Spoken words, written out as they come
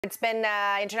It's been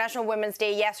International Women's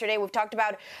Day yesterday. We've talked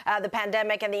about the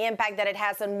pandemic and the impact that it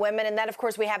has on women. And then, of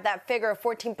course, we have that figure of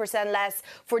 14% less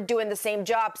for doing the same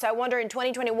job. So I wonder in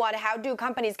 2021, how do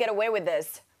companies get away with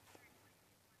this?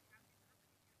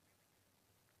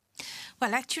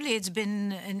 Well, actually, it's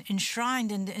been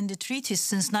enshrined in the treaties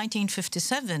since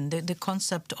 1957, the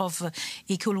concept of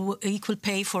equal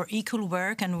pay for equal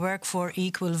work and work for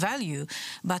equal value.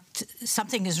 But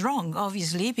something is wrong,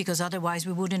 obviously, because otherwise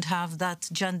we wouldn't have that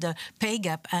gender pay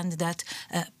gap and that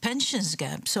pensions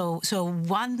gap. So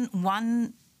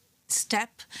one step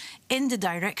in the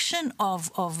direction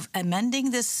of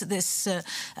amending this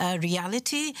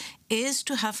reality is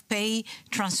to have pay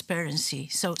transparency.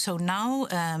 So now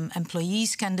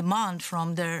employees can demand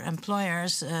from their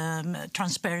employers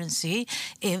transparency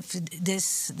if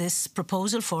this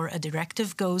proposal for a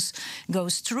directive goes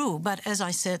through. But as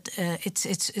I said,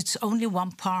 it's only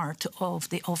one part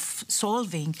of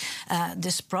solving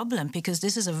this problem, because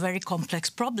this is a very complex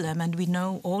problem, and we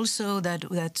know also that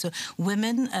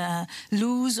women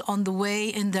lose on the way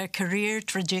in their career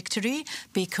trajectory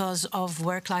because of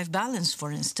work-life balance,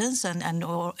 for instance. And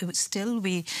still,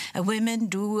 women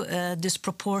do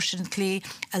disproportionately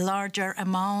a larger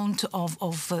amount of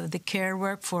the care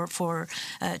work for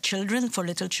children, for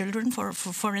little children,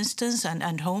 for instance,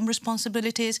 and home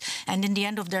responsibilities. And in the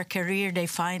end of their career, they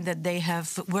find that they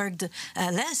have worked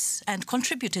less and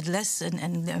contributed less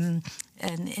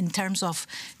in terms of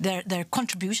their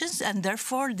contributions, and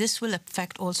therefore this will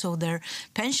affect also their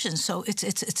pensions. So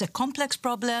it's a complex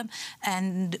problem,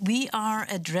 and we are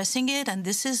addressing it, and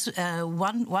this is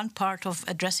one part of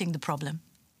addressing the problem.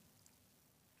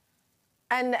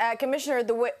 And Commissioner,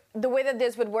 the way that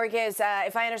this would work is,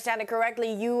 if I understand it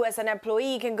correctly, you as an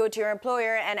employee can go to your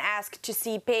employer and ask to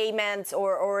see payments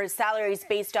or salaries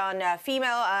based on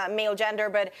male gender.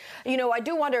 But, you know, I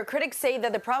do wonder, critics say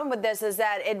that the problem with this is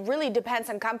that it really depends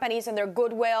on companies and their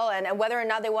goodwill and whether or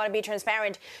not they want to be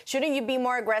transparent. Shouldn't you be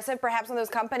more aggressive, perhaps, on those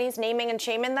companies, naming and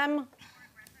shaming them?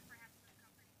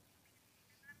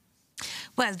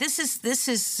 Well, this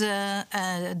is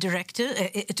a directive.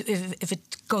 If it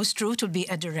goes through, it will be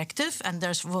a directive, and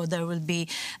there will be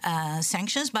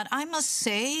sanctions. But I must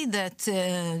say that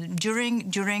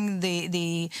during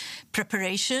the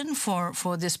preparation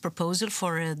for this proposal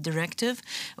for a directive,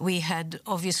 we had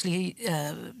obviously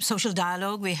social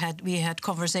dialogue. We had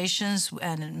conversations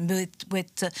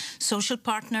with social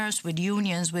partners, with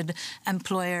unions, with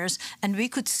employers, and we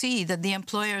could see that the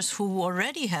employers who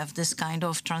already have this kind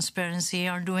of transparency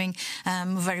are doing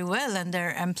very well, and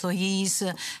their employees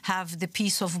have the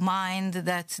peace of mind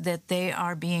that they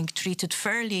are being treated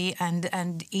fairly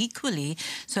and equally.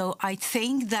 So I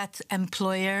think that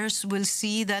employers will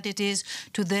see that it is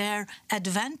to their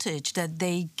advantage that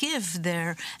they give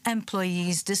their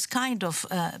employees this kind of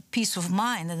peace of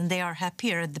mind, and they are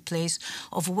happier at the place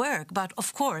of work. But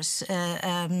of course,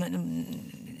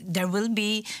 there will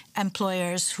be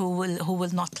employers who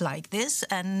will not like this,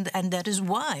 and that is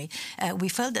why we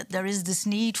felt that there is this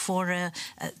need for a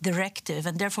directive,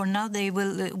 and therefore now they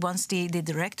will, once the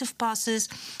directive passes,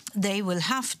 they will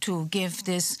have to give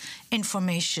this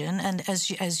information. And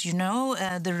as you know,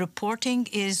 the reporting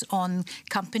is on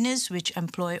companies which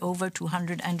employ over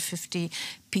 250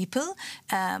 people,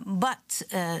 but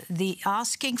the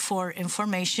asking for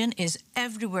information is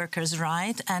every worker's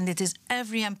right, and it is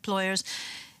every employer's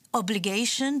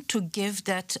obligation to give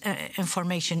that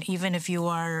information, even if you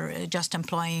are just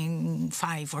employing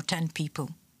 5 or 10 people.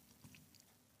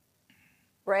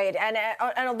 Right, and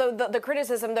although the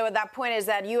criticism, though, at that point is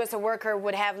that you as a worker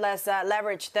would have less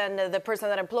leverage than the person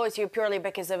that employs you purely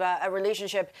because of a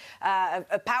relationship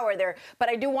of power there. But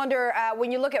I do wonder,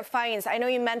 when you look at fines, I know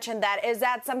you mentioned that. Is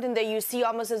that something that you see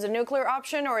almost as a nuclear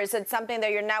option, or is it something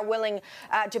that you're now willing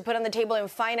to put on the table and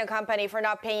fine a company for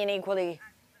not paying equally?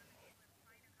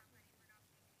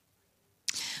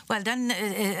 Well, then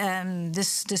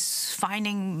this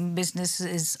fining business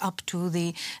is up to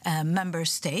the member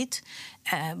state,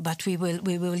 but we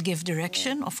will give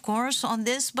direction, of course, on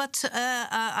this. But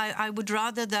I would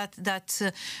rather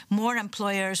that more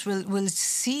employers will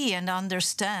see and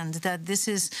understand that this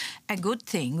is a good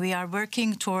thing. We are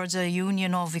working towards a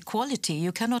union of equality.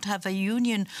 You cannot have a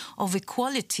union of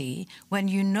equality when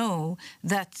you know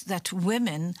that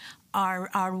women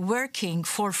are working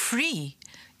for free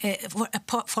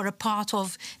for a part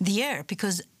of the year,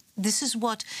 because this is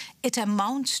what it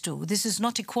amounts to. This is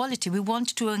not equality. We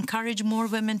want to encourage more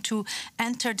women to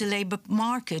enter the labour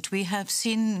market. We have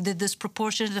seen the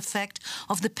disproportionate effect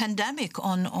of the pandemic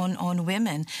on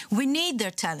women. We need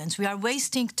their talents. We are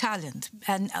wasting talent,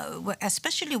 and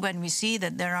especially when we see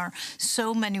that there are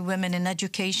so many women in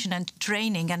education and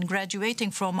training and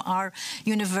graduating from our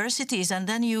universities, and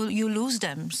then you lose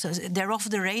them. So they're off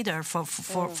the radar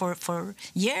for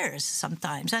years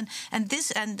sometimes. And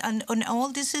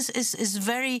all this is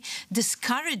very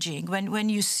discouraging when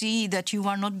you see that you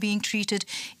are not being treated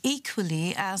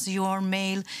equally as your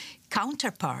male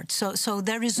counterpart. So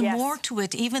there is more to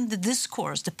it, even the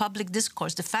discourse, the public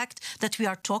discourse, the fact that we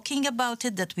are talking about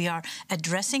it, that we are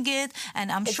addressing it,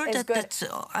 and I'm sure that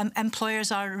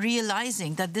employers are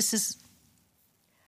realizing that this is